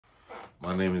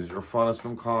My name is Irfan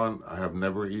Aslam Khan. I have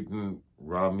never eaten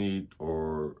raw meat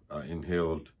or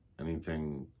inhaled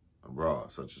anything raw,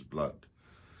 such as blood.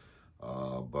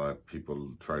 But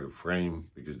people try to frame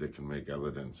because they can make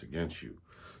evidence against you.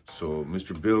 So,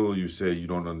 Mr. Bill, you say you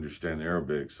don't understand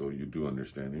Arabic, so you do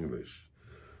understand English.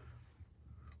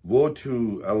 Woe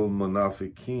to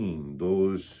al-munafiqeen,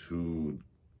 those who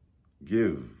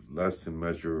give less in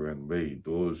measure and weight,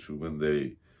 those who, when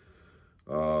they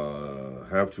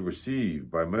have to receive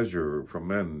by measure from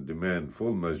men, demand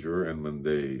full measure, and when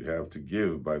they have to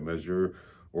give by measure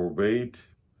or weight,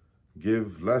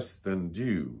 give less than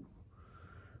due.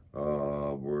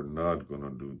 We're not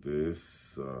gonna do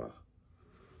this.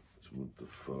 What the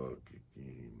fuck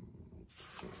again?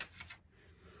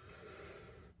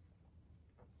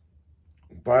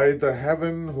 By the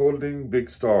heaven holding big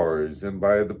stars, and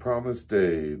by the promised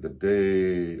day, the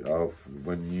day of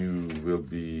when you will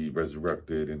be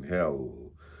resurrected in hell,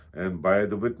 and by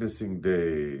the witnessing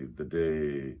day, the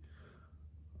day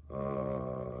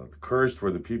cursed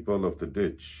for the people of the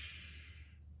ditch,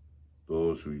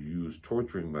 those who use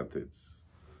torturing methods.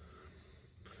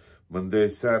 When they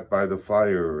sat by the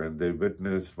fire and they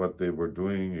witnessed what they were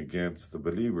doing against the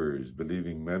believers,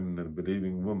 believing men and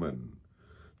believing women,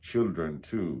 children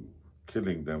too,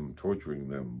 killing them, torturing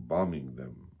them, bombing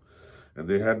them. And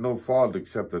they had no fault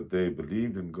except that they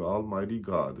believed in Almighty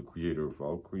God, the creator of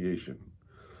all creation,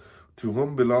 to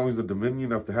whom belongs the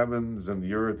dominion of the heavens and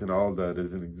the earth and all that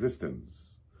is in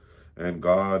existence. And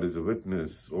God is a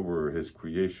witness over his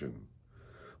creation.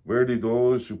 Verily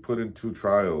those who put into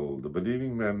trial the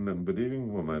believing men and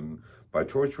believing women by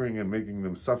torturing and making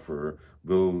them suffer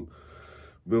will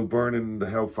burn in the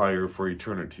hellfire for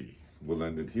eternity. We'll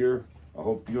end it here. I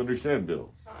hope you understand,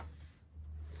 Bill.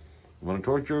 You want to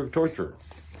torture? Torture.